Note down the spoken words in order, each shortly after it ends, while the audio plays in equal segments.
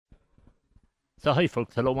So, hi,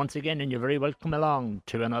 folks. Hello once again, and you're very welcome along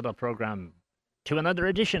to another program, to another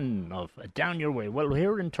edition of Down Your Way. Well, we're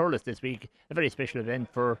here in Turles this week, a very special event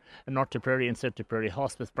for North Tipperary and South Tipperary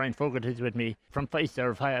Hospice. Brian Fogarty is with me from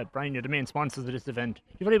Fiserv. Hi, Brian, you're the main sponsors of this event.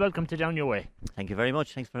 You're very welcome to Down Your Way. Thank you very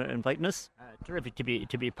much. Thanks for inviting us. Terrific to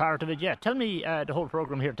be part of it. Yeah, tell me the whole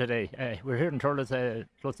program here today. We're here in Turles,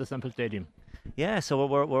 close to Semple Stadium. Yeah, so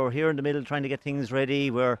we're here in the middle trying to get things ready.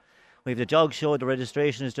 We have the dog show. The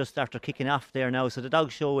registration is just after kicking off there now. So the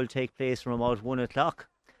dog show will take place from about 1 o'clock.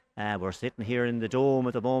 We're sitting here in the dome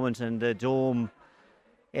at the moment, and the dome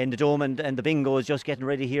and the bingo is just getting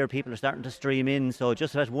ready here. People are starting to stream in. So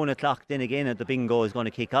just at 1 o'clock, then again, the bingo is going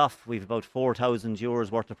to kick off. We've about €4,000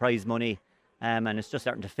 worth of prize money, and it's just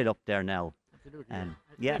starting to fill up there now. Absolutely. It's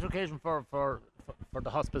a great occasion for the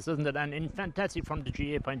hospice, isn't it? And fantastic from the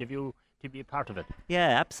GA point of view to be a part of it. Yeah,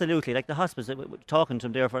 absolutely. Like the hospice, talking to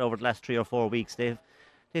them there for over the last 3 or 4 weeks, they've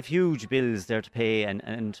huge bills there to pay,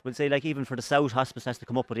 and we'll say like even for the South Hospice has to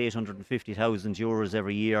come up with €850,000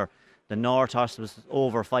 every year. The North Hospice is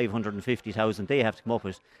over 550,000 they have to come up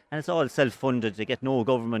with, and it's all self-funded. They get no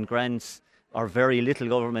government grants or very little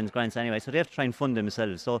government grants anyway, so they have to try and fund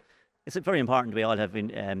themselves. So it's very important we all have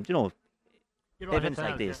events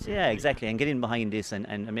like this. Yeah, exactly, and get in behind this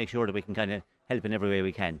and make sure that we can kind of help in every way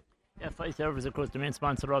we can. Yeah, Fiserv is, of course, the main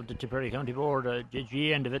sponsor of the Tipperary County Board, the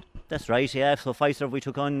GA end of it. That's right, yeah. So Fiserv we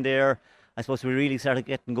took on there. I suppose we really started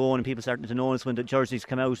getting going and people started to notice when the jerseys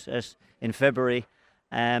come out in February.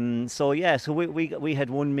 So we had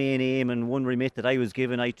one main aim and one remit that I was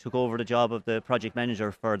given. I took over the job of the project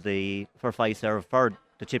manager for Fiserv for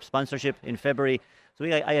the chip sponsorship in February. So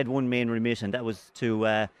I had one main remit, and that was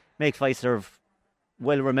to make Fiserv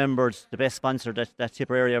well remembered, the best sponsor that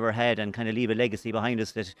Tipperary ever had, and kind of leave a legacy behind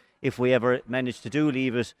us that if we ever manage to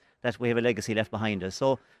leave it, that we have a legacy left behind us.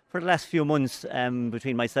 So for the last few months,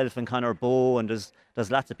 between myself and Conor Bowe, and there's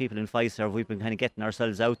lots of people in Fiserv, we've been kind of getting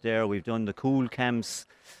ourselves out there. We've done the cool camps,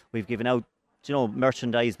 we've given out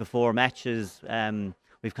merchandise before matches,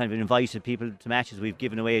 we've kind of invited people to matches, we've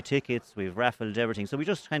given away tickets, we've raffled everything. So we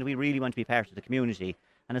really want to be part of the community,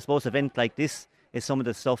 and I suppose an event like this is some of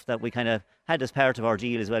the stuff that we kind of had as part of our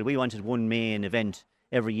deal as well. We wanted one main event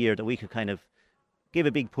every year that we could kind of give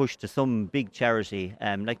a big push to some big charity.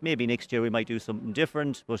 Like maybe next year we might do something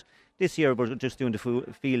different, but this year we're just doing the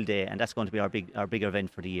field day, and that's going to be our bigger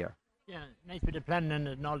event for the year. Yeah, nice bit of planning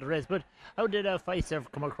and all the rest. But how did Fiserv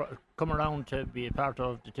come around to be a part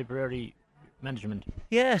of the Tipperary management?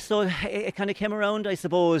 Yeah, so it kind of came around, I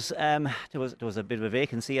suppose. There was a bit of a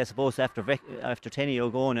vacancy, I suppose, after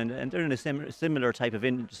Tenio going, and they're in a similar type of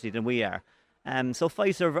industry than we are. So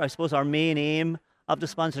Fiserv, I suppose, our main aim of the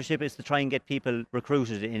sponsorship is to try and get people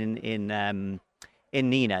recruited in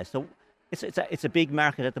Nenagh. So it's a big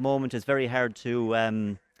market at the moment. It's very hard to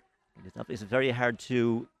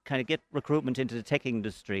kind of get recruitment into the tech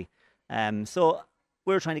industry. So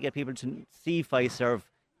we're trying to get people to see Fiserv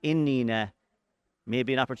in Nenagh.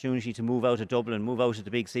 Maybe an opportunity to move out of Dublin, move out of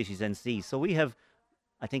the big cities and see. So we have,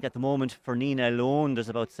 I think at the moment for Nenagh alone, there's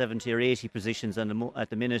about 70 or 80 positions at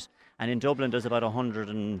the minute, and in Dublin there's about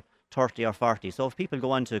 130 or 40. So if people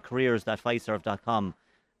go on to careers.fiserv.com,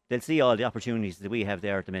 they'll see all the opportunities that we have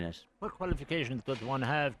there at the minute. What qualifications does one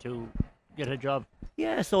have to get a job?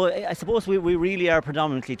 Yeah, so I suppose we really are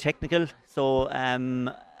predominantly technical. So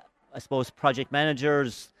I suppose project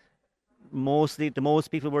managers, the most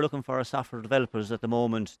people we're looking for are software developers at the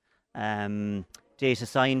moment, data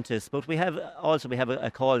scientists, but we have a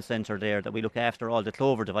call centre there that we look after all the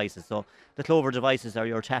Clover devices. So the Clover devices are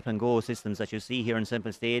your tap and go systems that you see here in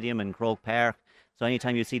Semple Stadium and Croke Park. So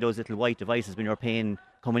anytime you see those little white devices when you're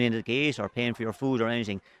coming in at the gate or paying for your food or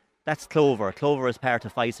anything, that's Clover. Clover is part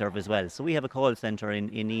of Fiserv as well. So we have a call centre in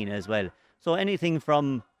Nenagh as well. So anything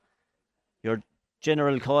from your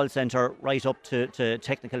general call centre right up to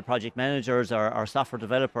technical project managers or software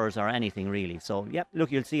developers or anything really. So yeah,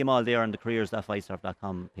 look, you'll see them all there on the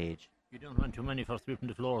careers.fiserv.com page. You don't want too many for sweeping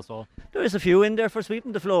the floor, so there is a few in there for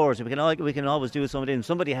sweeping the floors. We can always do some of them.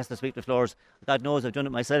 Somebody has to sweep the floors. God knows I've done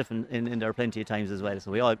it myself in there plenty of times as well.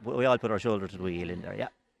 So we all put our shoulder to the wheel in there. Yeah.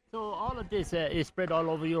 So all of this is spread all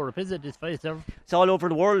over Europe, is it? This Fiserv? It's all over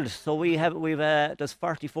the world. So there's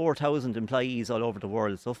 44,000 employees all over the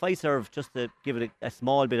world. So Fiserv, just to give it a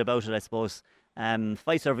small bit about it, I suppose,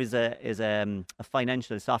 Fiserv is a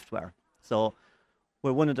financial software. So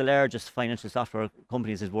we're one of the largest financial software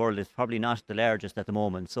companies in the world. It's probably not the largest at the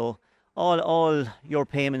moment. So all your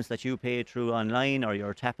payments that you pay through online, or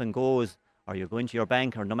your tap and goes, or you're going to your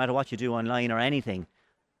bank, or no matter what you do online or anything,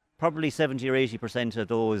 probably 70 or 80% of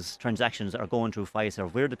those transactions are going through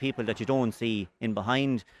Fiserv. We're the people that you don't see in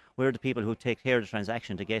behind. We're the people who take care of the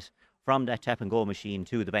transaction to get from that tap and go machine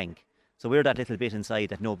to the bank. So we're that little bit inside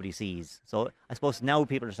that nobody sees. So I suppose now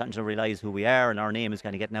people are starting to realise who we are, and our name is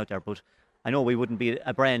kind of getting out there. But I know we wouldn't be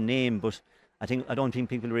a brand name, but I don't think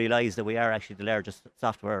people realise that we are actually the largest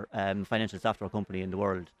software financial software company in the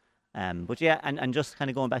world. But yeah, and just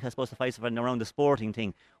kind of going back, I suppose, to Fiserv and around the sporting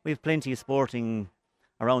thing, we have plenty of sporting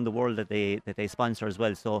around the world that they sponsor as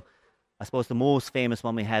well. So I suppose the most famous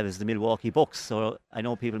one we have is the Milwaukee Bucks. So I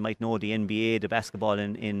know people might know the NBA, the basketball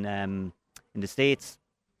in the States.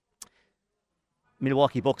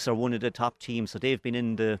 Milwaukee Bucks are one of the top teams, so they've been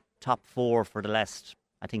in the top 4 for the last,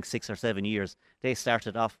 I think, 6 or 7 years. They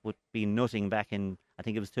started off with being nothing back in, I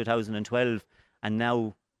think it was 2012, and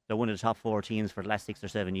now they're one of the top 4 teams for the last 6 or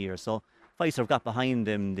 7 years. So Fiserv got behind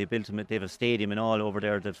them. They built them. They have a stadium and all over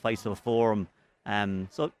there, the Fiserv Forum.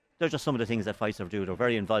 So they're just some of the things that Fiserv do. They're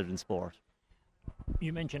very involved in sport.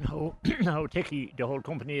 You mentioned how how techy the whole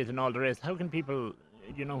company is and all the rest. How can people,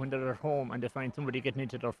 when they're at home and they find somebody getting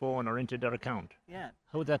into their phone or into their account? Yeah.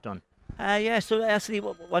 How's that done? So actually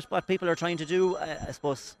what people are trying to do, I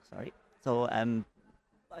suppose, sorry. So I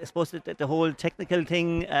suppose that the whole technical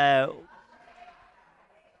thing, as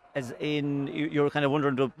in you're kind of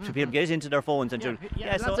wondering, do people get into their phones? And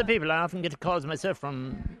lots of people. I often get calls myself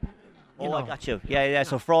from... I got you. Yeah.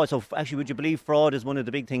 So fraud. So actually, would you believe fraud is one of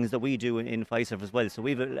the big things that we do in Fiserv as well? So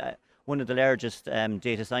we've one of the largest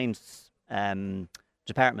data science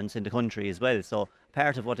departments in the country as well. So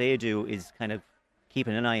part of what they do is kind of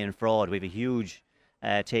keeping an eye on fraud. We have a huge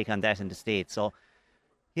take on that in the States. So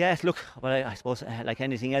yeah, look, but I suppose like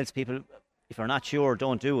anything else, people, if you're not sure,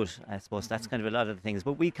 don't do it. I suppose that's kind of a lot of the things.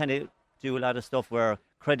 But we kind of do a lot of stuff where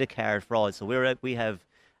credit card fraud. So we have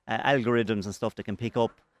algorithms and stuff that can pick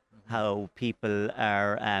up how people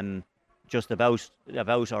are just about,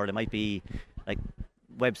 or there might be like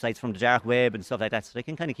websites from the dark web and stuff like that, so they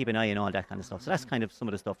can kind of keep an eye on all that kind of stuff. So that's kind of some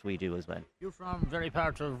of the stuff we do as well. You're from very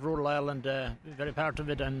part of rural Ireland, very part of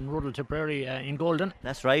it, and rural Tipperary in Golden.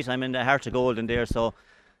 That's right, I'm in the heart of Golden there, so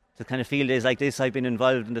to kind of field days like this, I've been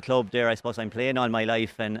involved in the club there. I suppose I'm playing all my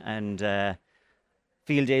life, and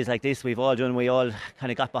field days like this we all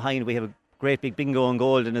kind of got behind. We have a great big bingo in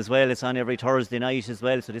Golden as well. It's on every Thursday night as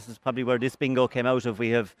well. So this is probably where this bingo came out of. We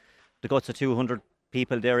have the guts of 200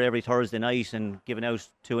 people there every Thursday night and giving out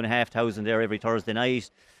 2,500 there every Thursday night.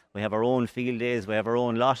 We have our own field days. We have our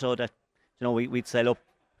own lotto that, we'd sell up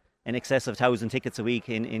in excess of 1,000 tickets a week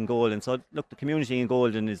in Golden. So look, the community in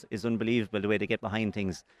Golden is unbelievable the way they get behind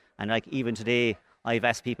things. And like even today, I've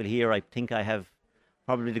asked people here, I think I have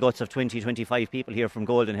probably the guts of 20, 25 people here from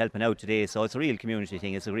Golden helping out today. So it's a real community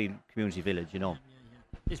thing. It's a real community village,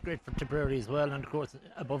 It's great for Tipperary as well, and of course,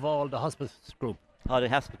 above all, the hospice group. Oh, the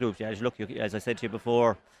hospice group, yeah. Look, as I said to you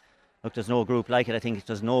before, look, there's no group like it. I think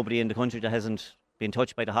there's nobody in the country that hasn't been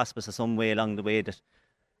touched by the hospice in some way along the way.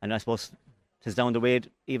 And I suppose it's down the way,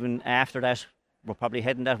 even after that, we're probably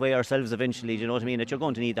heading that way ourselves eventually, do you know what I mean? That you're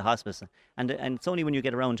going to need the hospice. And it's only when you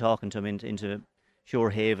get around talking to them into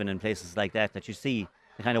Shorehaven and places like that you see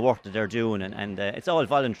the kind of work that they're doing, and it's all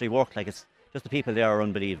voluntary work. Like, it's just the people there are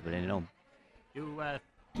unbelievable, You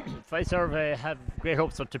Fiserv have great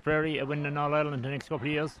hopes for Tipperary winning All Ireland in the next couple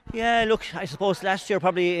of years. Yeah, look, I suppose last year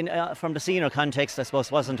probably from the senior context, I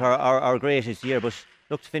suppose wasn't our greatest year, but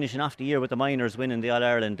look, finishing off the year with the minors winning the All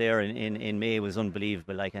Ireland there in May was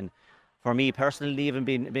unbelievable. Like, and for me personally, even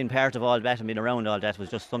being part of all that and being around all that was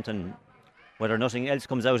just something. Whether nothing else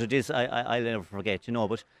comes out of this, I'll never forget,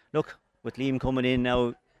 But look, with Liam coming in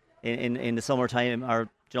now in the summertime, or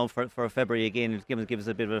for February again, it gives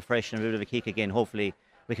us a bit of a fresh and a bit of a kick again. Hopefully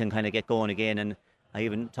we can kind of get going again. And I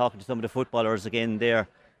even talking to some of the footballers again there,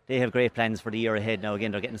 they have great plans for the year ahead now.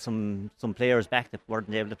 Again, they're getting some players back that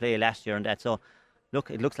weren't able to play last year and that. So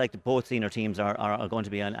look, it looks like both senior teams are going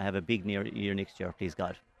to have a big year next year, please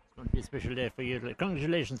God. It's going to be a special day for you.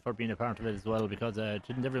 Congratulations for being a part of it as well, because to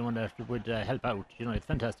everyone that would help out, it's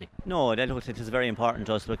fantastic. No, it is very important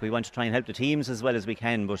to us. Look, we want to try and help the teams as well as we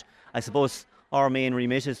can, but I suppose our main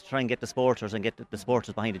remit is to try and get the supporters and get the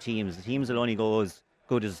supporters behind the teams. The teams will only go as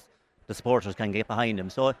good as the supporters can get behind them.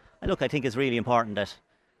 So look, I think it's really important that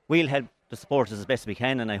we'll help the supporters as best we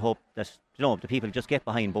can, and I hope that the people just get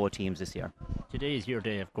behind both teams this year. Today is your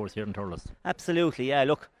day, of course, here in Thurles. Absolutely, yeah.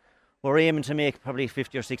 Look, we're aiming to make probably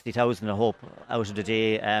 50 or 60,000, I hope, out of the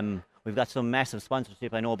day. We've got some massive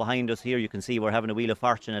sponsorship, I know, behind us here. You can see we're having a Wheel of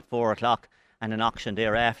Fortune at 4 o'clock and an auction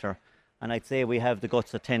thereafter. And I'd say we have the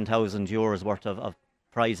guts of €10,000 worth of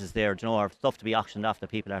prizes there, our stuff to be auctioned off that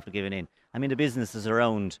people after giving in. I mean, the businesses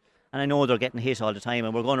around and I know they're getting hit all the time,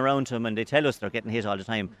 and we're going around to them and they tell us they're getting hit all the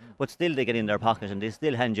time, but still they get in their pocket and they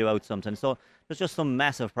still hand you out something. So there's just some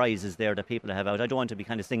massive prizes there that people have out. I don't want to be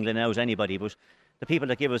kind of singling out anybody, but the people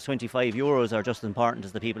that give us €25 are just as important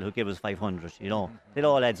as the people who give us 500. You know, it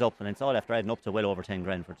all adds up, and it's all after adding up to well over 10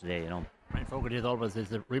 grand for today. You know. Brian Fogarty, as always,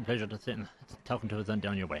 it's a real pleasure to sit and talking to us on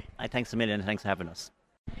Down Your Way. Thanks a million. Thanks for having us.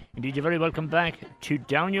 Indeed, you're very welcome back to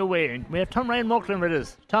Down Your Way. And we have Tom Ryan Mocklin with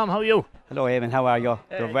us. Tom, how are you? Hello, Eamon. How are you?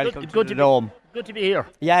 You're welcome good to the Dome. Good to be here.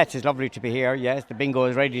 Yeah, it is lovely to be here. Yes, the bingo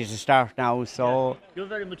is ready to start now. So you're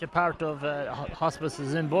very much a part of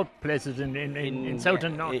hospices in both places in South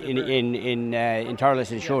and North. In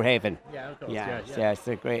Thurles and Shorehaven. Yeah, of course. Yeah. It's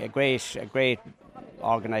a great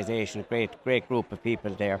organisation, a great group of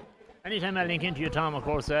people there. Anytime I link into you, Tom, of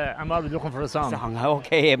course, I'm always looking for a song.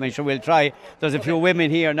 Okay, Eamon, sure, we'll try. There's a few women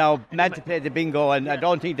here now mad to play the bingo, and I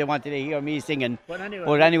don't think they wanted to hear me singing. But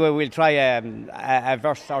anyway we'll try a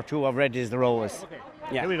verse or two of Red is the Rose. Okay,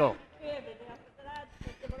 yeah. Here we go.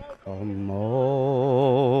 Come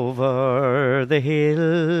over the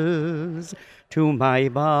hills to my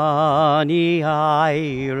bonny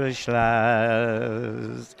Irish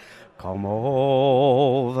lass. Come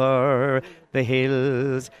over the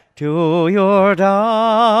hills to your darling.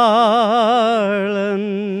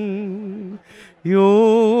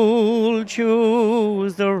 You'll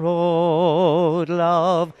choose the road,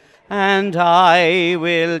 love, and I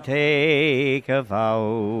will take a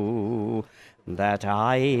vow that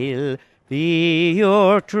I'll be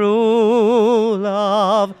your true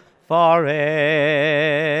love forever.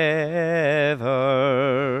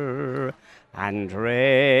 And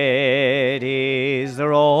red is the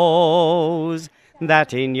rose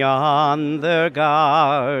that in yonder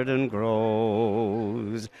garden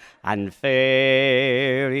grows, and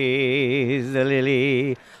fair is the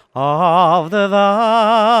lily of the valley.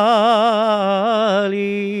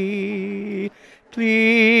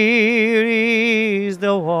 Clear is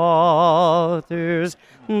the waters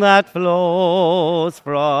that flows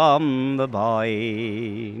from the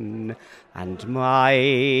Boyne, and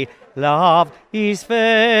my love is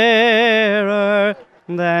fairer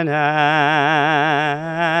than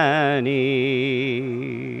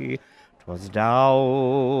any. 'Twas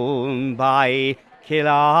down by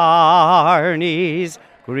Killarney's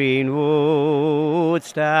green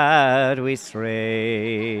woods that we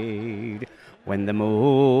strayed, when the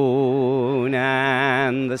moon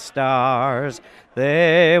and the stars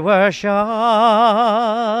they were shining.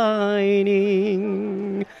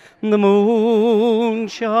 The moon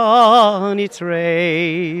shone its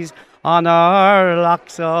rays on our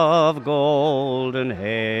locks of golden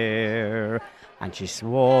hair, and she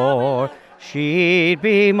swore she'd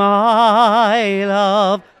be my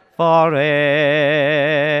love forever.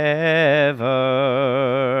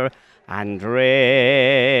 And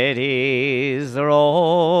red is the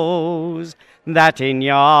rose that in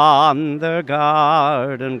yonder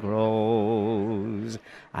garden grows,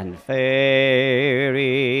 and fair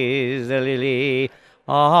is the lily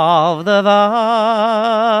of the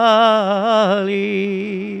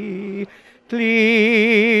valley.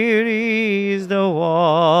 Clear is the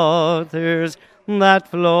waters that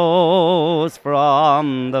flows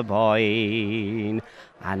from the Boyne,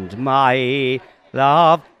 and my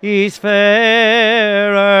love is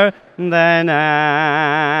fairer than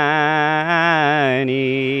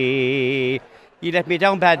any. You let me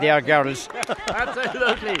down bad there, girls.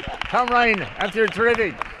 Absolutely. Tom Ryan, absolutely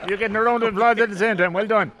terrific. You're getting a round of applause at the same time. Well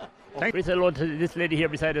done. Thanks. We say hello to this lady here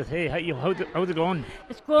beside us. Hey, how's it going?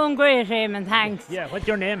 It's going great, Eamon, thanks. Yeah, what's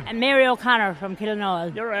your name? Mary O'Connor from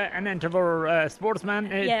Killinall. You're an Entervor sportsman.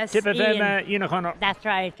 Yes, Tip FM, Ian O'Connor. That's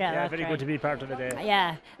right. Yeah, that's very right. good to be part of it.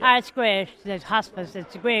 Yeah, it's great. The hospice,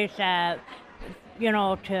 it's great, to be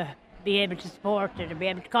able to support it and be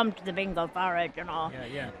able to come to the bingo for it,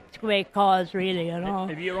 Yeah. It's a great cause, really,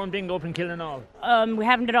 Have you your own bingo up in Killinall? We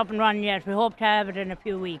haven't it up and running yet. We hope to have it in a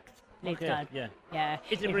few weeks. Okay, yeah.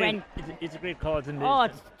 It's a great cause. And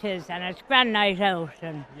it is, and it's a grand night out,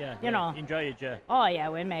 and enjoy it, yeah. Oh yeah,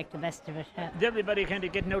 we'll make the best of it. Is everybody kind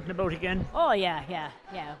of getting out and about again? Oh yeah.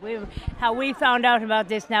 How we found out about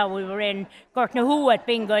this now, we were in Gortnahoo at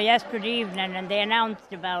bingo yesterday evening, and they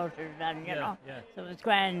announced about it, and so it was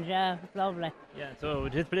grand. Yeah, it was lovely. Yeah, so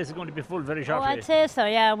this place is going to be full very shortly. Oh, I'd say so.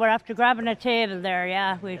 Yeah, we're after grabbing a table there.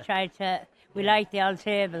 Yeah, we tried to. We like the old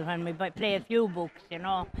table when we play a few books,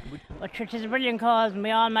 But it is a brilliant cause, and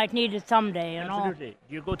we all might need it someday, Absolutely.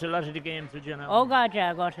 Do you go to a lot of the games, would you know? Oh, God,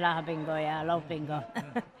 yeah, I go to a lot of bingo, yeah. I love bingo.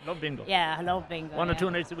 Love bingo? Yeah, I love bingo. 1 or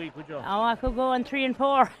 2 nights a week, would you? Oh, I could go on 3 and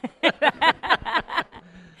 4. It's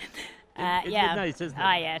nice, isn't it?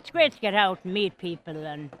 Yeah, it's great to get out and meet people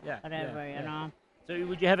and whatever, So So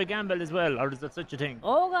would you have a gamble as well, or is that such a thing?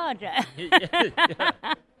 Oh God, yeah. Yeah.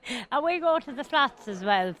 And we go to the slots as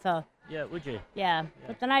well, so Yeah, would you? yeah.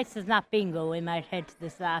 But the nights is not bingo. We might head to the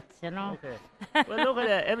slots, you know. Okay. Well, look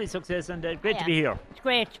at every success, and great to Yeah. be here. It's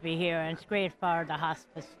great to be here, and it's great for the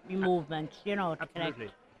hospice movement, you know. To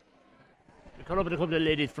Absolutely. We caught up with a couple of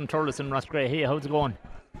ladies from Thurles and Rossgrey. Hey, how's it going?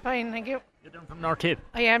 Fine, thank you. You're down from North Tip.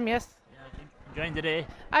 I am, yes. Enjoying the day?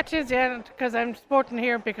 Actually, yeah, because I'm supporting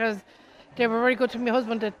here because they were very good to my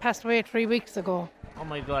husband that passed away 3 weeks ago. Oh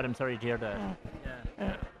my God, I'm sorry to hear that.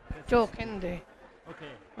 Yeah. Joe Kennedy.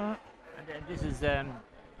 Okay. Uh, And this is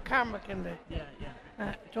Karma Kennedy.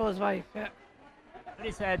 yeah. Joe's wife, yeah.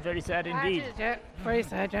 Very sad It indeed. is, yeah. Very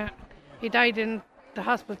sad, yeah. He died in the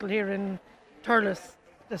hospital here in Thurles,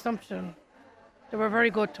 the Assumption. They were very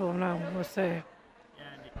good to him now, I must say.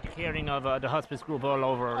 The caring of the hospice group all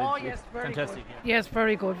over. Oh, it's yes, very fantastic. good. Yeah. Yes,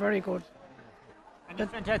 very good, very good. And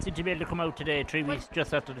it's fantastic to be able to come out today, 3 weeks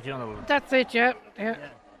just after the funeral. That's it, yeah. Yeah, Yeah,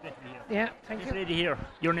 great to be here. yeah, thank This you. lady here,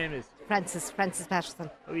 your name is? Francis Patterson.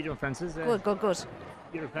 How are you doing, Francis? Good.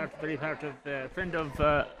 You're very part of, friend of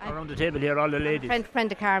around the table here, all the ladies.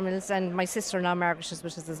 Friend of Carmel's, and my sister-in-law Margaret is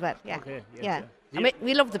with us as well. Yeah. Okay, yes, yeah. yeah. And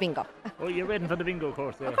we love the bingo. Oh, you're waiting for the bingo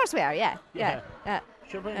course there. Of course we are. Yeah.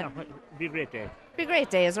 Sure, why not? It'll be a great day. Be a great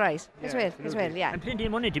day, is right. As Yeah, well. absolutely. Yeah. And plenty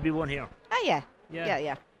of money to be won here. Ah, yeah. Yeah.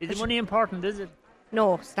 Yeah. Is the money important, is it?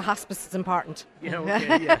 No, it's the hospice is important. Yeah,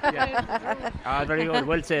 okay, yeah. Very good.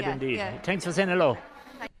 Well said Yeah, indeed. yeah. Thanks for saying hello.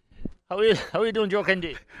 How are you doing, Joe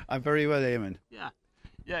Kennedy? I'm very well, Eamon.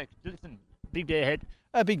 Yeah. Listen, big day ahead.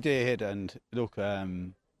 A big day ahead, and look,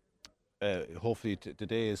 hopefully the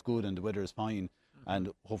day is good and the weather is fine,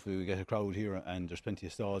 and hopefully we get a crowd here, and there's plenty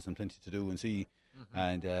of stalls and plenty to do and see.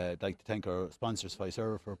 And I'd like to thank our sponsors,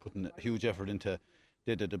 Fiserv, for putting a huge effort into.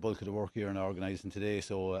 They did the bulk of the work here and organising today.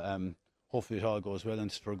 So hopefully it all goes well, and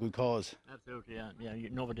it's for a good cause. Absolutely, yeah.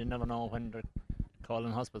 Nobody never know when they're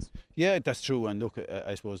calling hospice. Yeah, that's true. And look,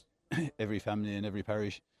 I suppose every family in every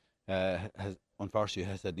parish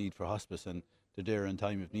unfortunately has that need for hospice, and they're there in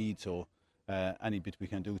time of need. So any bit we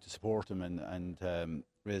can do to support them and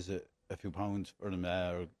raise a few pounds for them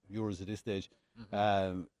or euros at this stage,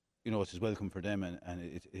 it is welcome for them,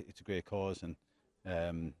 and it's a great cause. And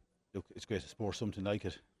look, it's great to support something like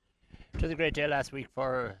it. It was a great day last week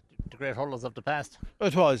for the great hurlers of the past.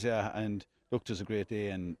 It was, yeah. And look, it was a great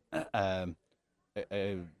day, and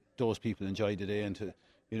those people enjoyed the day, and to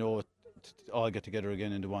all get together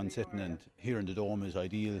again into one sitting, and here in the Dome is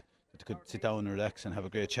ideal. They could sit down and relax and have a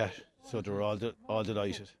great chat. So they were all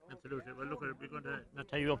delighted. Absolutely. Well, look, we're going to not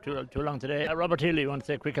tie you up too long today. Robert Healy, you want to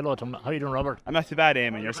say a quick hello to him? How are you doing, Robert? I'm not too bad,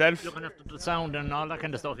 Eamon. Yourself? Looking after the sound and all that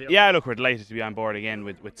kind of stuff here. Yeah, look, we're delighted to be on board again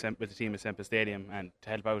with the team at Semple Stadium and to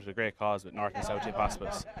help out a great cause with North and South Tip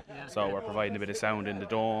Hospice. So we're providing a bit of sound in the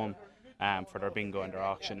Dome for their bingo and their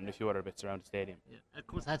auction and a few other bits around the stadium. Yeah. Of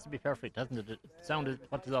course, it has to be perfect, doesn't it? Sound is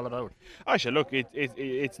what it's all about. Oh, sure, look,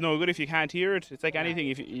 it's no good if you can't hear it. It's like anything.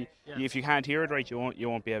 If you can't hear it right, you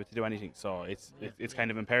won't be able to do anything. So it's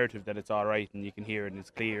kind of imperative that it's all right and you can hear it and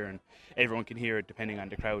it's clear and everyone can hear it depending on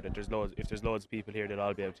the crowd. And if there's loads of people here, they'll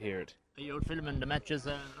all be able to hear it. Are you out filming the matches?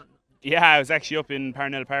 Yeah, I was actually up in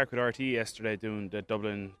Parnell Park with RT yesterday doing the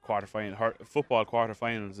Dublin football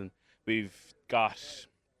quarterfinals, and we've got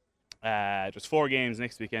just 4 games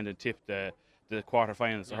next weekend and Tip the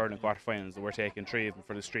quarterfinals, the hurling quarterfinals. We're taking 3 of them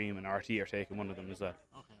for the stream, and RT are taking 1 of them as well.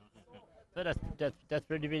 Okay. So that's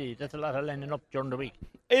pretty busy. That's a lot of lining up during the week.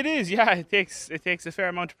 It is, yeah. It takes a fair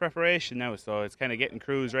amount of preparation now, so it's kind of getting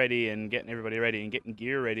crews ready and getting everybody ready and getting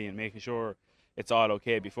gear ready and making sure it's all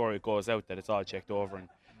okay before it goes out, that it's all checked over, and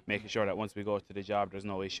making sure that once we go to the job there's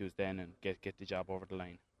no issues then, and get the job over the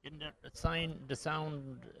line. Getting the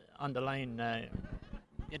sound on the line,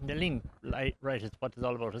 getting the link right is what it's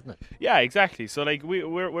all about, isn't it? Yeah, exactly. So like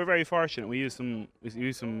we're very fortunate. We use some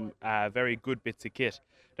very good bits of kit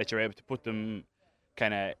that you're able to put them.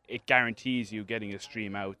 It guarantees you getting a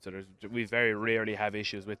stream out. So we very rarely have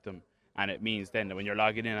issues with them, and it means then that when you're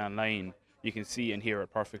logging in online, you can see and hear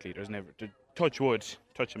it perfectly. There's never, touch wood,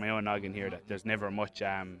 touching my own noggin here, that there's never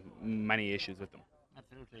many issues with them.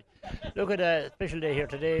 Absolutely. Look at a special day here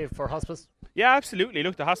today for hospice. Yeah, absolutely.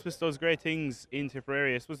 Look, the hospice does great things in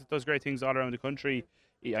Tipperary. I suppose it does great things all around the country.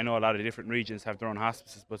 I know a lot of different regions have their own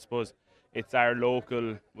hospices, but I suppose it's our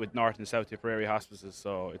local with North and South Tipperary hospices,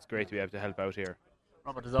 so it's great to be able to help out here.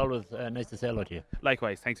 Robert, it's always nice to say hello to you.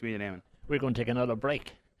 Likewise, thanks a million, Eamon. We're going to take another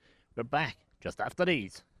break. We're back just after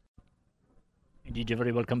these. Indeed, you're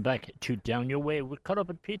very welcome back to Down Your Way. We're caught up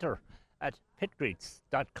with Peter at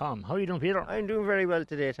pitgreets.com. How are you doing, Peter? I'm doing very well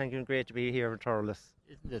today, thank you. Great to be here in Thurles.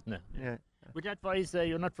 Isn't it? Yeah. Would you advise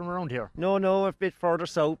you're not from around here? No, a bit further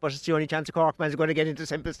south, but it's the only chance a Corkman's going to get into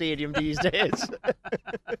Semple Stadium these days.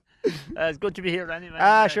 It's good to be here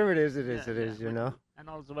anyway. Sure it is, you know. And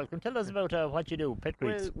also welcome. Tell us about what you do, pet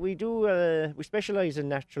treats. Well, we do, we specialise in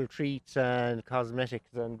natural treats and cosmetics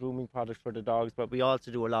and grooming products for the dogs, but we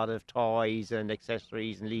also do a lot of toys and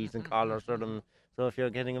accessories and leads and collars for them. So if you're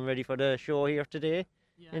getting them ready for the show here today,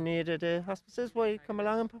 in the hospices, why come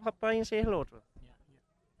along and pop by and say hello to them.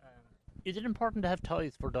 Is it important to have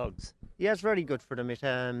toys for dogs? Yeah, it's very good for them. It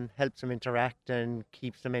helps them interact and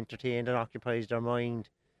keeps them entertained and occupies their mind.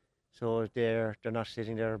 So they're not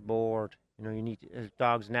sitting there bored. You know,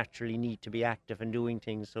 dogs naturally need to be active and doing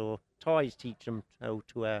things. So toys teach them how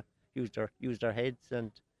to use their heads.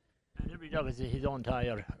 And every dog has his own toy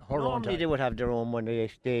or her own toy. Normally they would have their own one.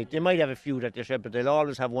 They might have a few that they shed, but they'll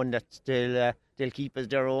always have one that they'll keep as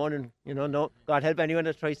their own. And you know, no, God help anyone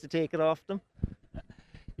that tries to take it off them.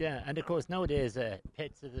 Yeah, and of course nowadays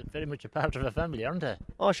pets are very much a part of a family, aren't they?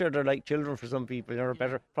 Oh, sure, they're like children for some people.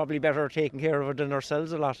 They're probably better taking care of it than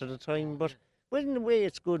ourselves a lot of the time. But well, in a way,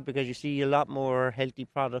 it's good because you see a lot more healthy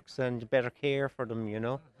products and better care for them, you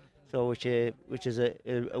know. So which is a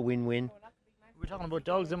win-win. We're talking about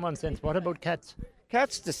dogs in one sense. What about cats?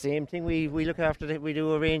 Cats, the same thing. We look after it. We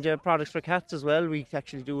do a range of products for cats as well. We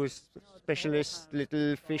actually do a specialist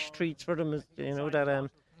little fish treats for them, you know, that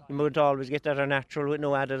you would always get that are natural with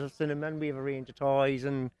no additives in them, and we have a range of toys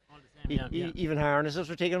and even harnesses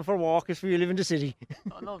for taking them for walks if you live in the city.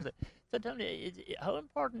 I love it. So tell me, how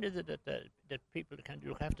important is it that people can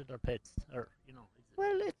look after their pets? Or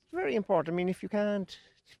Well, it's very important. I mean, if you can't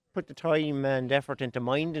put the time and effort into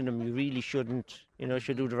minding them, you really shouldn't. You know,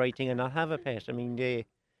 should do the right thing and not have a pet. I mean,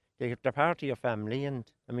 they're part of your family, and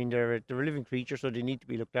I mean they're a living creature, so they need to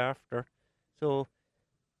be looked after. So,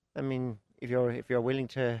 I mean, if you're willing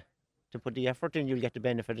to put the effort in, you'll get the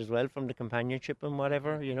benefit as well from the companionship and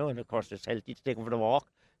whatever, you know. And of course, it's healthy to take them for the walk.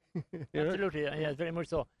 Absolutely, yeah, very much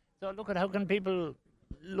so. So look at how can people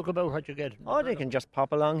look about what you get. Oh, they can just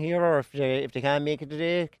pop along here, or if they can't make it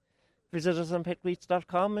today, visit us on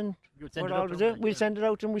petgreets.com and we'll send it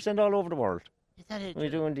out, and we send all over the world. Is that it? We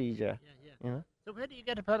do indeed, yeah. You know? So where do you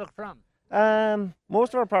get the product from?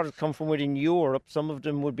 Most of our products come from within Europe. Some of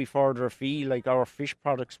them would be further afield, like our fish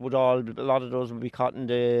products a lot of those would be caught in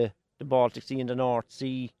the Baltic Sea and the North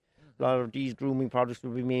Sea. A lot of these grooming products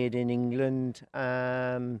would be made in England.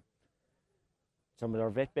 Some of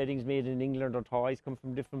our vet beddings made in England. Our toys come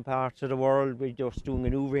from different parts of the world. We're just doing a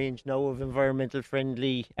new range now of environmental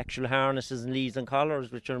friendly actual harnesses and leads and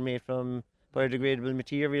collars, which are made from biodegradable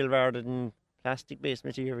material rather than plastic based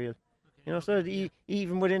material. You know, so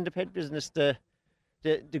even within the pet business, the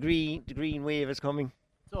green wave is coming.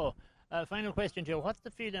 So, final question to you: what's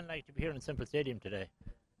the feeling like to be here in Semple Stadium today?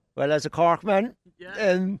 Well, as a Cork man,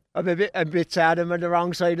 I'm a bit sad I'm on the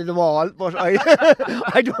wrong side of the wall, but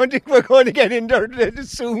I don't think we're going to get in there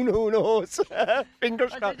soon. Who knows?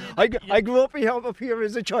 Fingers crossed. I grew up here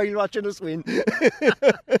as a child watching us win.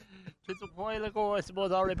 It's a while ago, I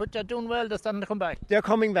suppose, already, but they're doing well. They're starting to come back. They're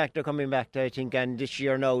coming back, I think, and this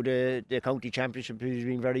year now the county championship has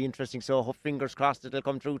been very interesting, so fingers crossed it'll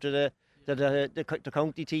come through to the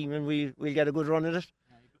county team and we'll get a good run at it.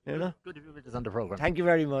 You know? Good to be with us on the programme. Thank you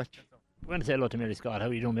very much. We're going to say hello to Mary Scott. How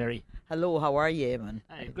are you doing, Mary? Hello, how are you, Eamon?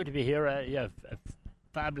 Hi, good to be here. You have a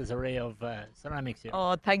fabulous array of ceramics here.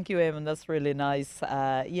 Oh, thank you, Eamon. That's really nice.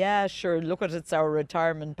 Yeah, sure. Look at it's our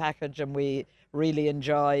retirement package, and we really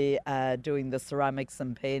enjoy doing the ceramics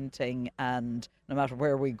and painting, and no matter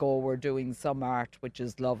where we go, we're doing some art, which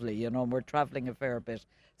is lovely. You know, we're travelling a fair bit,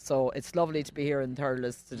 so it's lovely to be here in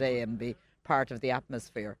Thurles today and be part of the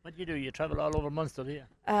atmosphere. What do? You travel all over Munster, do you?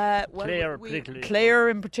 Well, Clare particularly. Clare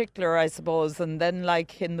in particular, I suppose, and then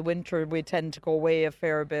like in the winter we tend to go away a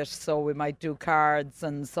fair bit, so we might do cards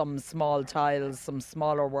and some small tiles, some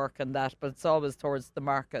smaller work and that, but it's always towards the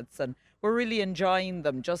markets, and we're really enjoying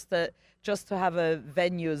them just to have a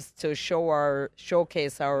venues to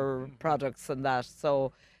showcase our products and that.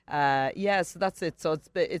 So so that's it. So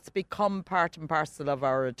it's become part and parcel of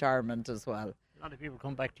our retirement as well. A lot of people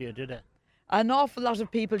come back to you, do they? An awful lot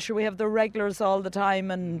of people. Sure, we have the regulars all the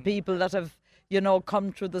time, and people that have, you know,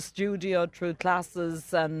 come through the studio, through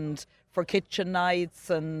classes and for kitchen nights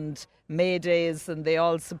and May days, and they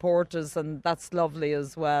all support us, and that's lovely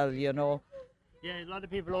as well, you know. Yeah, a lot of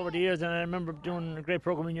people over the years, and I remember doing a great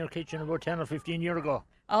programme in your kitchen about 10 or 15 years ago.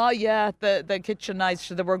 Oh yeah, the kitchen nights,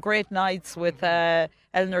 there were great nights with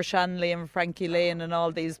Eleanor Shanley and Frankie Lane and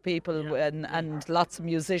all these people, and lots of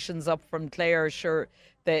musicians up from Clare. Sure,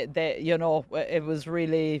 they you know, it was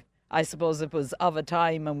really I suppose it was of a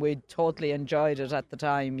time, and we totally enjoyed it at the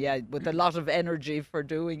time. Yeah, with a lot of energy for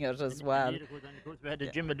doing it as well. And of course, we had the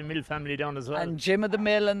Jim of the Mill family down as well. And Jim of the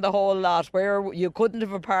Mill and the whole lot. Where you couldn't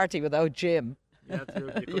have a party without Jim. Yeah,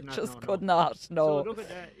 absolutely. You just could not. No. So look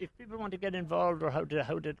at if people want to get involved, or how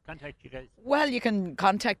to contact you guys. Well, you can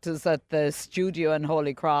contact us at the studio in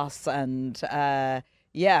Holy Cross, and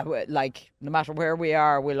like no matter where we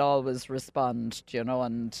are, we'll always respond,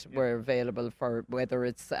 and we're available for whether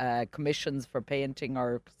it's commissions for painting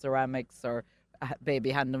or ceramics or baby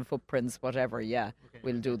hand and footprints, whatever. Yeah,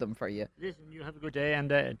 we'll do them for you. Listen, you have a good day,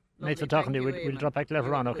 and nice for talking to you. We'll drop back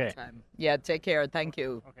later on, okay? Yeah, take care. Thank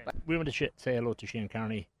you. Okay. We want to say hello to Shane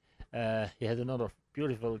Carney. He has another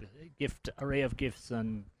beautiful array of gifts,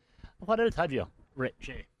 and what else have you,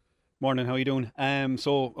 Shay? Morning, how are you doing?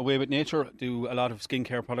 So Away with Nature do a lot of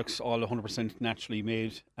skincare products, all 100% naturally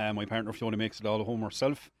made. My partner Fiona makes it all at home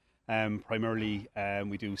herself. Primarily,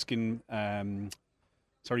 we do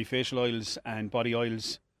facial oils and body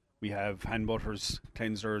oils. We have hand butters,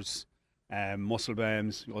 cleansers, muscle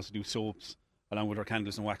balms. We also do soaps, along with our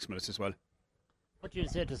candles and wax melts as well. What do you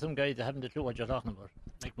say to some guys that haven't a clue what you're talking about,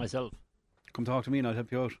 like myself? Come talk to me and I'll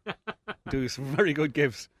help you out. Do some very good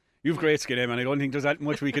gifts. You've great skin, Em, and I don't think there's that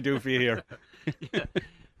much we could do for you here. Yeah.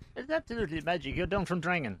 It's absolutely magic. You're down from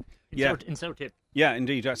Drangan, in South Tip. Yeah,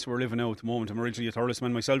 indeed. That's where we're living now at the moment. I'm originally a Thurles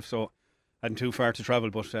man myself, so I hadn't too far to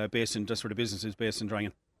travel, but that's where the business is based in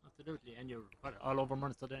Drangan. Absolutely. And you're all over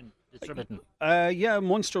Munster then, distributing? Yeah,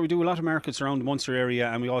 Munster. We do a lot of markets around the Munster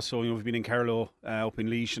area, and we also, we've been in Carlow, up in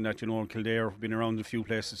Laois, and that, Kildare. We've been around a few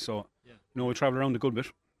places, so, we travel around a good bit.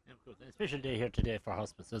 A special day here today for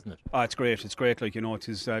hospice, isn't it? Oh, it's great. It's great. Like,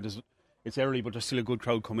 it's early, but there's still a good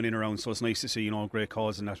crowd coming in around, so it's nice to see, great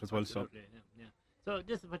cause and that as well. Absolutely, so. So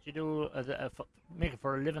this is what you do as make it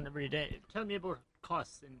for a living every day. Tell me about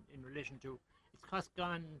costs in relation to, is cost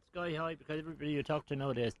gone sky high because everybody you talk to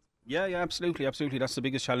nowadays? Yeah, absolutely. That's the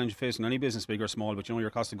biggest challenge facing any business, big or small. But your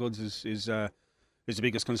cost of goods is the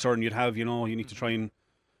biggest concern you'd have. You need to try and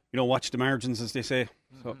watch the margins, as they say.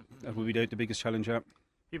 So that would be the biggest challenge. Yeah.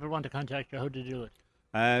 People want to contact you. How do you do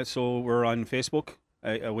it? So we're on Facebook,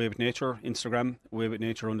 Away with Nature, Instagram,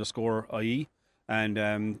 awaywithnature_IE, and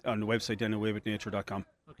on the website then awaywithnature.com.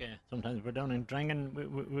 Okay. Sometimes we're down in Drangan.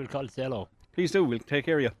 We'll call to say hello. Please do. We'll take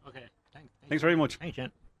care of you. Okay. Thanks very much. Thanks,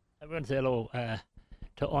 Jen. I'm going to say hello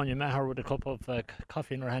to Anya Maher with a cup of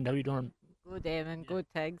coffee in her hand. How are you doing? Good, Eamon. Good,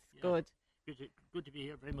 thanks. Good. Good to be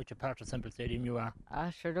here. Very much a part of Semple Stadium. You are.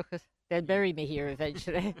 Sure. Look, they'll bury me here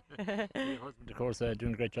eventually. Your husband, of course,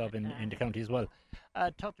 doing a great job in the county as well.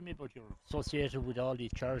 Talk to me about your associated with all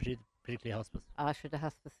these charities, particularly hospice. Sure. The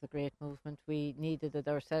hospice is a great movement. We needed it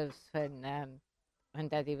ourselves when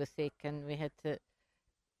Daddy was sick, and we had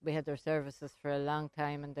their services for a long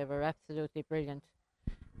time, and they were absolutely brilliant.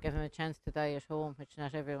 Give him a chance to die at home, which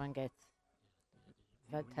not everyone gets.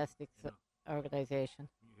 Fantastic organisation.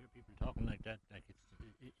 You hear people talking like that, like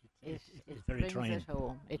it's very trying. At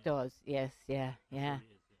home. It does, yes, yeah.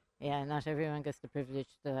 Yeah, not everyone gets the privilege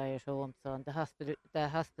to die at home, so the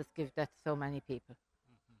hospice gives that to so many people.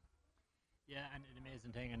 Yeah, and an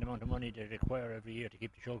amazing thing, and the amount of money they require every year to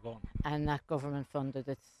keep the show going. And not government funded,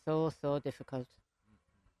 it's so difficult.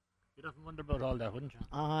 You'd often wonder about all that, wouldn't you?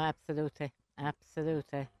 Oh, absolutely,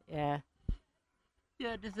 yeah.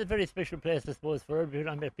 Yeah, this is a very special place, I suppose, for everybody.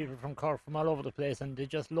 I met people from Cork, from all over the place, and they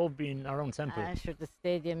just love being around Semple. Sure, the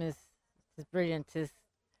stadium is brilliant. It's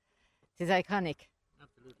iconic.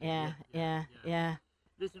 Absolutely. Yeah.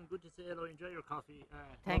 Listen, good to say hello. Enjoy your coffee.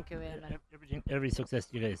 Thank you, Eamon. Every success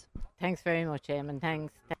to you guys. Thanks very much, Eamon.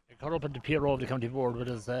 Thanks. Caught up at the PRO of the county board with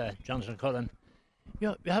us, Jonathan Cullen.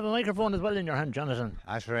 You have a microphone as well in your hand, Jonathan.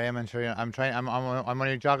 Sure, Eamon. Sure, I'm trying. I'm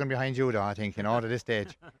only jogging behind you, though. I think at this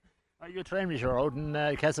stage. Are you trained me, sure, out in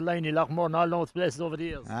Castleiney, Lockmore, and all those places over the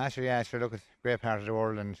years? Sure. Look, it's a great part of the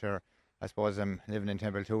world, and sure, I suppose I'm living in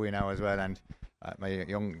Templetoe now as well, and my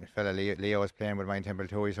young fella Leo is playing with mine in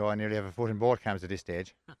Templetoe, so I nearly have a foot in both camps at this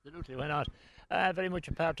stage. Absolutely, why not? Very much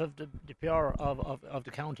a part of the PR of the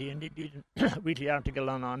county, and the weekly article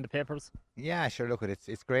on the papers. Yeah, sure. Look,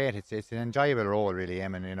 it's great. It's an enjoyable role, really.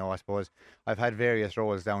 Eamon, I suppose I've had various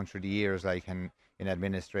roles down through the years, like in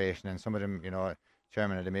administration, and some of them,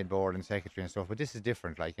 chairman of the mid board and secretary and stuff. But this is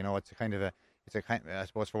different. Like, it's a kind of I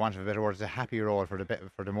suppose, for want of a better word, it's a happy role for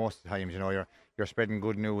the most times. You're spreading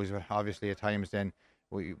good news. Obviously, at times then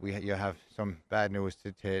you have some bad news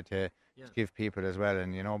to give people as well,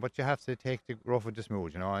 and but you have to take the rough with the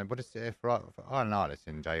smooth. But it's for all in all, it's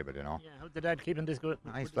enjoyable. Yeah, how's the dad keeping this good?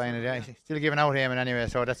 He's flying it. He's still giving out, Eamon, anyway.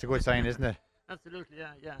 So that's a good sign, isn't it? Absolutely,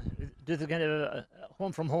 yeah. This is kind of a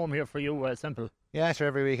home from home here for you, Simple. Yeah, sure.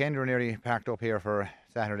 Every weekend we're nearly packed up here for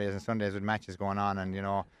Saturdays and Sundays with matches going on, and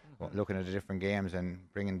looking at the different games and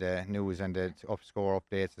bringing the news and the score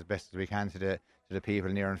updates as best as we can to the people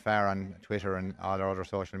near and far on Twitter and all our other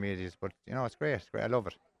social medias. But it's great. It's great. I love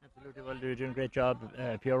it. Absolutely, well, you're doing a great job,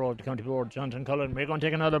 PRO of the County Board, Jonathan Cullen. We're going to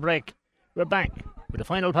take another break. We're back with the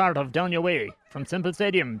final part of Down Your Way from Simple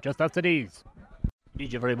Stadium, just after these.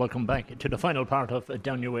 You're very welcome back to the final part of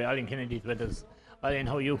Down Your Way. Eileen Kennedy's with us. Eileen,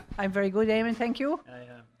 how are you? I'm very good, Eamon, thank you.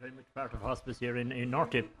 Very much part of hospice here in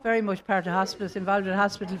North Tip. Very much part of hospice, involved in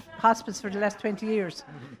hospice for the last 20 years.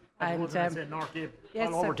 And North Tip,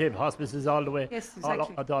 yes, all over Tip, hospice is all the way, yes,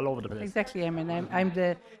 exactly. all over the place. Exactly, Eamon. I'm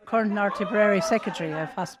the current North Tipperary Secretary of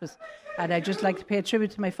Hospice, and I'd just like to pay a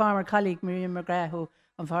tribute to my former colleague, Miriam McGrath, who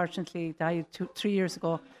unfortunately died 3 years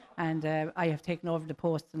ago, and I have taken over the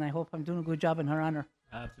post, and I hope I'm doing a good job in her honour.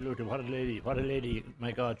 Absolutely, what a lady,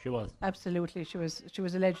 my God, she was. Absolutely, she was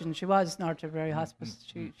a legend. She was North Tipperary Hospice.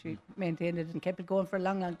 She maintained it and kept it going for a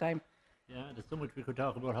long, long time. Yeah, there's so much we could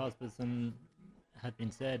talk about hospice and had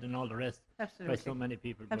been said and all the rest. Absolutely. By so many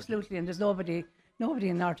people. Absolutely, and there's nobody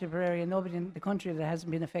in North Tipperary and nobody in the country that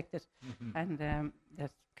hasn't been affected, and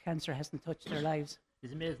that cancer hasn't touched their lives.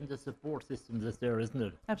 It's amazing the support system that's there, isn't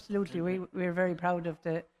it? Absolutely, we're very proud of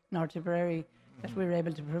the North Tipperary that we're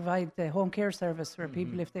able to provide the home care service for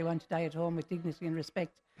people if they want to die at home with dignity and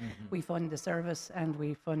respect. We fund the service, and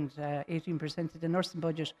we fund 18% of the nursing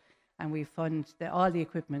budget, and we fund all the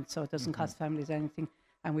equipment, so it doesn't cost families anything.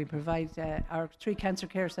 And we provide our 3 cancer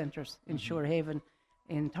care centres in Shorehaven,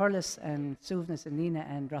 in Thurles and Suvnes and Nina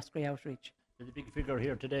and Roscrea Outreach. There's a big figure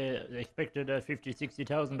here today. They expected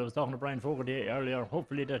 50,000-60,000. I was talking to Brian Fogarty earlier.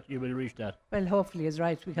 Hopefully that you will reach that. Well, hopefully is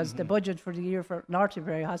right, because the budget for the year for North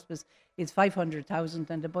Tipperary Hospice is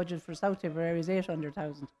 500,000 and the budget for South Tipperary is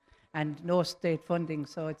 800,000, and no state funding.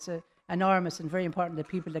 So it's enormous and very important that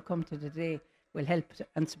people that come to the day will help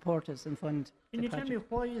and support us and fund. Can you tell me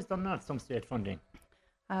why is there not some state funding?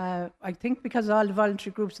 I think because all the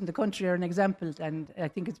voluntary groups in the country are an example, and I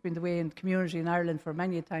think it's been the way in the community in Ireland for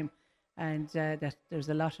many a time. And that there's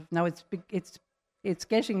a lot of now. It's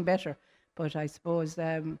getting better, but I suppose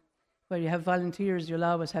where you have volunteers, you'll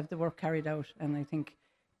always have the work carried out. And I think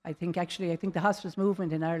the hospice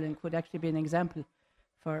movement in Ireland could actually be an example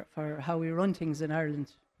for how we run things in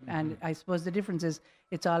Ireland. And I suppose the difference is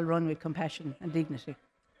it's all run with compassion and dignity.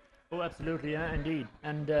 Oh, absolutely, yeah, indeed.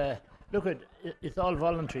 And look, it's all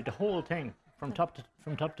voluntary. The whole thing from top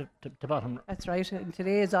to bottom. That's right. And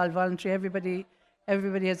today is all voluntary.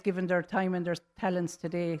 Everybody has given their time and their talents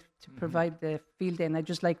today to provide the field day. And I'd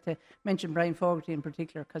just like to mention Brian Fogarty in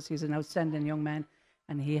particular, because he's an outstanding young man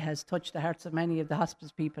and he has touched the hearts of many of the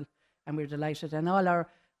hospice people, and we're delighted. And all our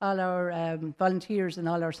volunteers in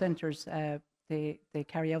all our centres, they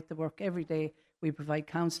carry out the work every day. We provide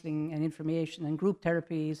counselling and information and group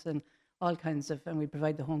therapies and all kinds of, and we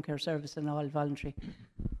provide the home care service and all voluntary.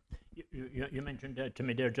 You mentioned to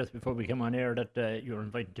me there just before we came on air that you were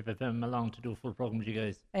invited to FM along to do a full programme with you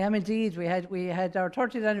guys. I am indeed. We had our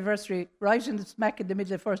 30th anniversary right in the smack in the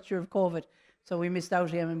middle of the first year of COVID, so we missed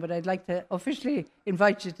out, Eamon. But I'd like to officially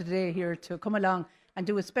invite you today here to come along and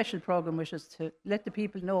do a special programme with us to let the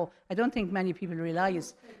people know. I don't think many people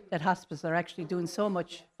realise that hospice are actually doing so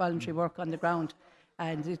much voluntary work on the ground.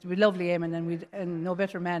 And it would be lovely, Eamon, and no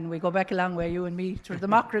better man. We go back a long way, you and me, through the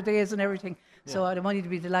Mockra days and everything. Yeah. So I'm only to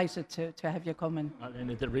be delighted to have you come in. And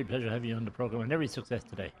it's a real pleasure having you on the programme, and every success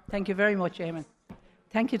today. Thank you very much, Eamon.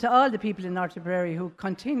 Thank you to all the people in North Tipperary who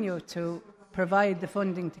continue to provide the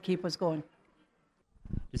funding to keep us going.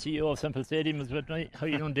 The CEO of Simple Stadium is with me. How are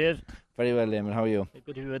you doing, Dave? Very well, Eamon. How are you?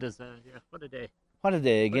 Good to be with us. What a day. What a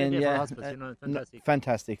day again, for hospice,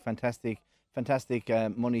 fantastic. Fantastic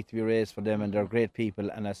money to be raised for them, and they're great people.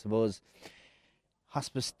 And I suppose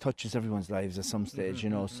hospice touches everyone's lives at some stage,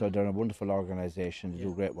 so they're a wonderful organisation. They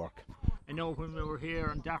do great work. I know when we were here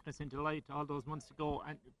on Darkness into Light all those months ago,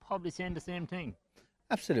 and probably saying the same thing.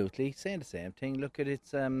 Absolutely, saying the same thing. Look at it,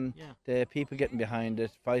 the people getting behind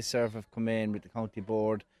it. Fiserv have come in with the county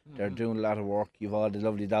board. They're doing a lot of work. You've all the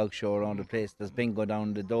lovely dog show around the place. There's bingo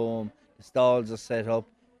down the dome. The stalls are set up.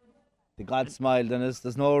 The God smiled on us.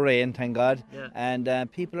 There's no rain, thank God. Yeah.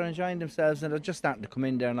 And people are enjoying themselves, and they're just starting to come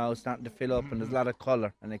in there now, starting to fill up, and there's a lot of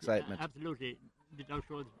colour and excitement. Absolutely. The dog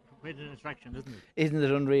show is Quite an attraction, isn't it? Isn't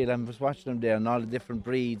it unreal? I'm just watching them there and all the different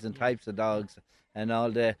breeds and types of dogs and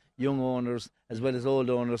all the young owners as well as old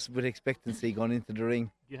owners with expectancy going into the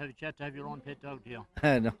ring. Do you have a chat to have your own pet dog, do you?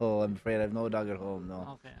 No, I'm afraid I have no dog at home,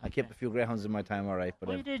 no. Okay, I kept a few greyhounds in my time, all right.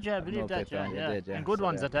 But you did, yeah, I believe that, pet dog. yeah. I did, yeah. And good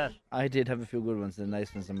ones at that. I did have a few good ones, the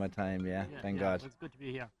nice ones in my time, yeah. Thank God. It's good to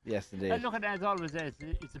be here. Yes, indeed. Look, as always, it's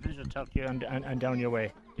a pleasure to talk to you and down your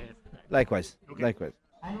way. Likewise, Okay. likewise.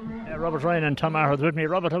 Robert Ryan and Tom Arthur's with me.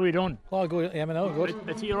 Robert, how are you doing? All good, yeah, good.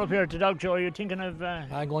 I see you're up here at the dog show. Are you thinking of...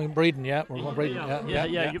 I'm going breeding, yeah. We're going breeding, yeah.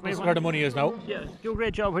 You That's where the money is now. Yeah, do a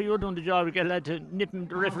great job where you're doing the job. You get a lad to nip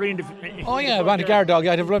the referee in the... Oh, yeah, I'm a guard dog.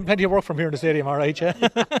 Yeah, I'd have plenty of work from here in the stadium, all right, yeah.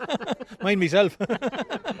 Mind myself.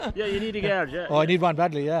 Yeah, you need a guard, yeah. Oh, I need one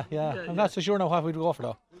badly, yeah. I'm not so sure now what we'd go for,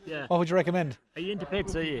 though. Yeah. What would you recommend? Are you into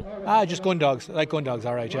pets, are you? Just gun dogs. I like gun dogs,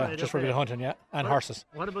 all right, yeah. Right, Just for a bit of hunting, yeah. And horses.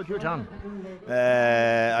 What about you, Tom?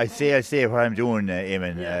 I say what I'm doing,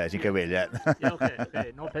 Eamon. I think I will, yeah. Yeah,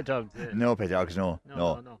 okay. No pet dogs. No pet dogs, no.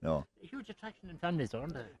 A huge attraction in families,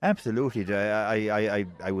 aren't they? Absolutely.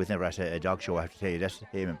 I was never at a dog show, I have to tell you that,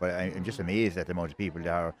 Eamon, but I'm just amazed at the amount of people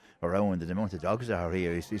that are around and the amount of dogs that are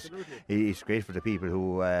here. It's great for the people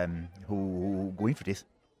who go in for this.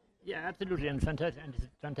 Yeah, absolutely, and it's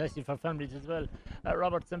fantastic for families as well.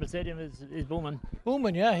 Robert, Semple Stadium is booming.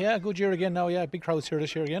 Booming, yeah. Good year again now, yeah. Big crowds here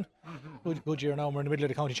this year again. Good year now. We're in the middle of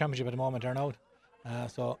the county championship at the moment there now.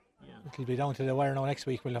 So it'll be down to the wire now next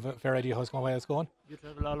week. We'll have a fair idea how it's going. You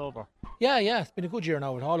travel all over? Yeah. It's been a good year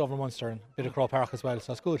now, all over Munster and a bit of Crow Park as well,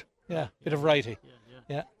 so it's good. Yeah, bit of variety.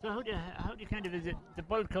 Yeah. So how do you kind of, is it the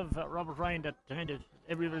bulk of Robert Ryan that kind of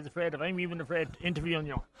everybody's afraid of? I'm even afraid interviewing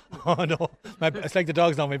you. Oh no, it's like the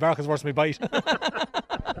dogs now. My bark is worse than my bite.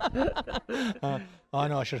 Oh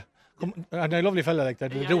no, I should. And a lovely fella like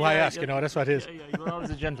that. Do I ask? You know, that's what it is. Yeah, you're always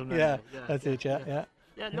a gentleman. Yeah, that's it. Yeah.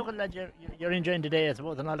 Yeah, look at that. You're enjoying the day, I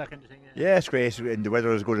suppose, and all that kind of thing. Yeah, it's great, and the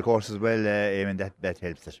weather is good, of course, as well. Eamon, that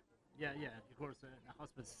helps it. Yeah, of course.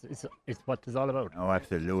 Hospice is what it's all about. Oh,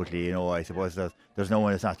 absolutely. You know, I suppose there's no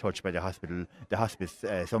one that's not touched by the hospice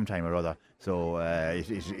sometime or other. So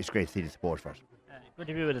it's great to see the support for it. Good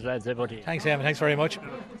to be with us, lads. Everybody. Thanks, Eamon. Thanks very much.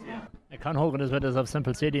 Con Hogan is with us of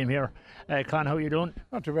Semple Stadium here. Con, how are you doing?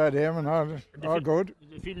 Not too bad, Eamon. All good.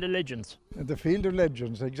 The Field of Legends. The Field of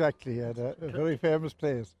Legends, exactly. Yeah, a very famous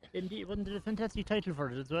place. Indeed, wasn't it a fantastic title for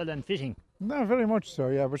it as well, and fitting? No, very much so,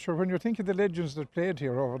 yeah. But sure, when you think of the legends that played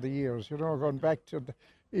here over the years, you know, going back to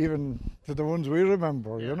even to the ones we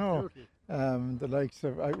remember, you know. The likes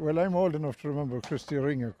of, I'm old enough to remember Christy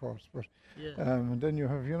Ring, of course, but and then you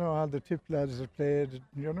have, you know, all the tip lads that played,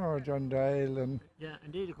 you know, John Dial and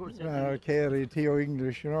indeed, of course, Carey, Theo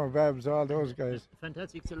English, you know, Babs, all those guys.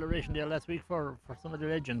 Fantastic celebration there last week for some of the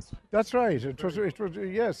legends. That's right. It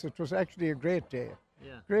was actually a great day.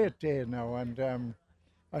 Yeah. Great day now, and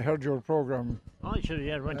I heard your program. Oh, sure,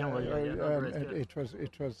 yeah, right down. It was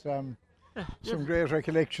some great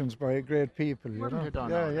recollections by great people, you know.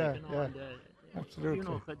 Yeah. Absolutely. You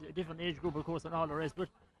know, a different age group, of course, and all the rest, but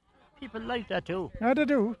people like that too. Yeah, they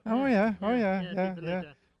do. Oh, yeah.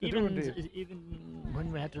 Even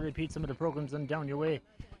when we had to repeat some of the programs and Down Your Way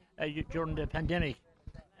during the pandemic,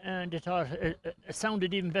 and they thought it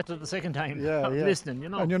sounded even better the second time listening, you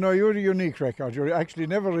know. And you know, you're a unique record. You actually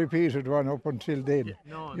never repeated one up until then.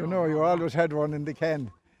 You always had one in the can.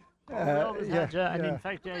 And in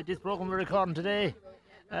fact, this program we're recording today,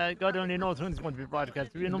 God only knows when it's going to be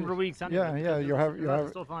broadcast. There'll be a number of weeks. You have a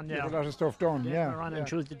lot of stuff done. We're on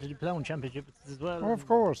Tuesday to the Clown Championships as well. Oh, of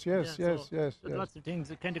course, yes. There's lots of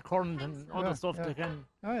things, kind of current and other stuff that can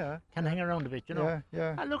hang around a bit, you know.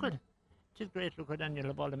 And look at. It's great. Look at, and you'll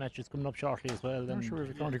have all the matches coming up shortly as well. I'm sure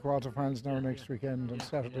the county quarterfinals now next weekend and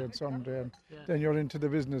Saturday and Sunday, and then you're into the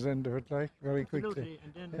business end of it, like very quickly.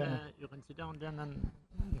 And then you can sit down then and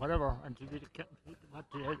whatever until we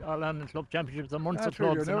all Ireland Club Championships and Munster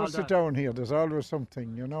clubs. You never sit down here. There's always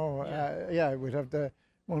something, you know. We'd have the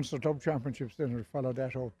Munster Club Championships, then we'll follow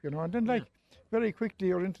that up, you know, and then very quickly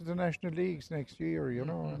you're into the national leagues next year, you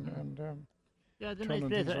know, and yeah, the nice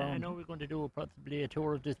place. I know we're going to do possibly a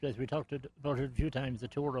tour of this place. We talked about it a few times, a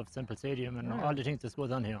tour of Semple Stadium and all the things that goes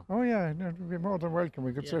on here. Oh yeah, it would be more than welcome.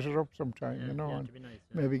 We could set it up sometime, you know, and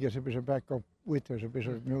maybe get a bit of backup with it, a bit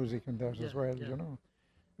of music and that as well, you know,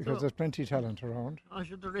 because there's plenty of talent around. Oh,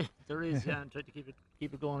 sure, there is, and try to keep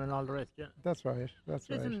it going and all the rest, That's right,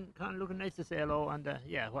 Listen, kind of looking nice to say hello, and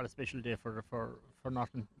what a special day for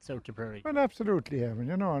Northern South Tipperary. Well, absolutely, Evan,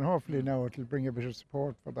 you know, and hopefully now it'll bring a bit of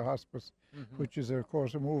support for the hospice, which is, of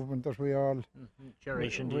course, a movement that we all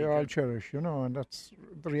cherish, cherish, you know, and that's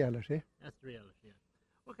the reality. That's the reality,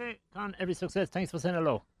 Okay, Con, every success. Thanks for saying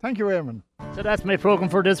hello. Thank you, Eamon. So that's my programme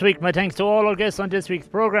for this week. My thanks to all our guests on this week's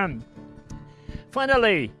programme.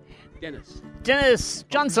 Finally, Dennis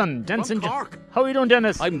Johnson. Dennis From Cork. How are you doing,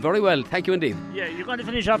 Dennis? I'm very well, thank you indeed. Yeah, you're going to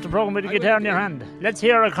finish off the programme with a guitar in your hand. Let's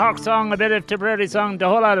hear a Cork song, a bit of Tipperary song, the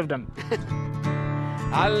whole lot of them.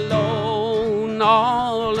 Alone,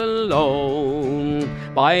 all alone,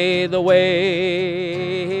 by the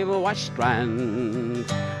wave-washed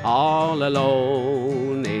strand, all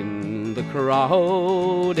alone in the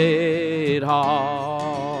crowded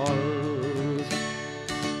halls.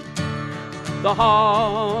 The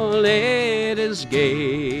hall, it is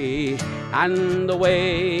gay, and the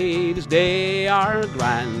waves, they are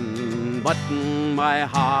grand, but my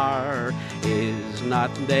heart is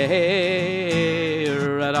not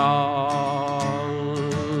there at all.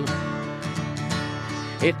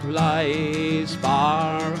 It lies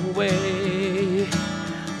far away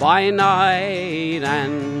by night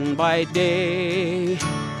and by day,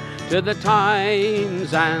 to the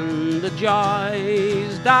times and the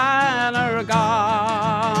joys that are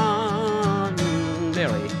gone,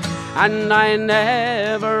 Mary, and I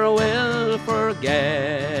never will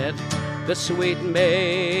forget the sweet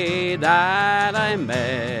maid that I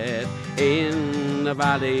met in the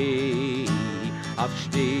valley of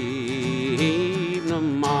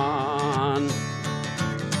Stevenamon.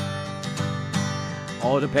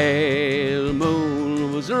 Oh, the pale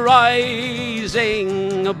moon was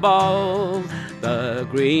rising above the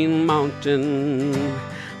green mountain.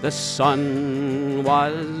 The sun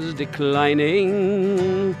was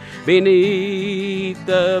declining beneath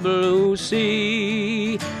the blue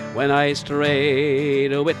sea, when I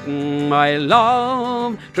strayed with my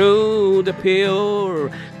love through the pure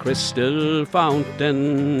crystal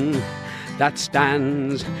fountain that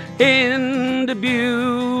stands in the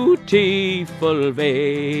beautiful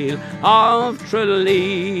vale of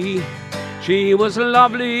Tralee. She was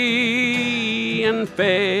lovely and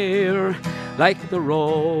fair, like the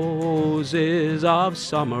roses of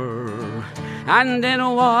summer, and it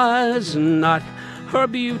was not her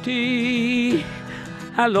beauty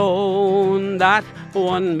alone that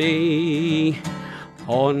won me.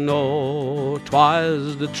 Oh no,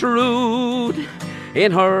 'twas the truth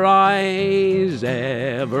in her eyes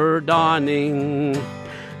ever dawning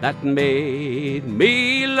that made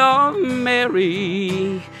me love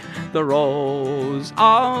Mary, the rose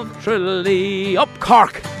of Tralee. Up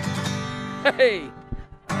Cork! Hey!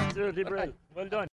 Absolutely brilliant. Well done.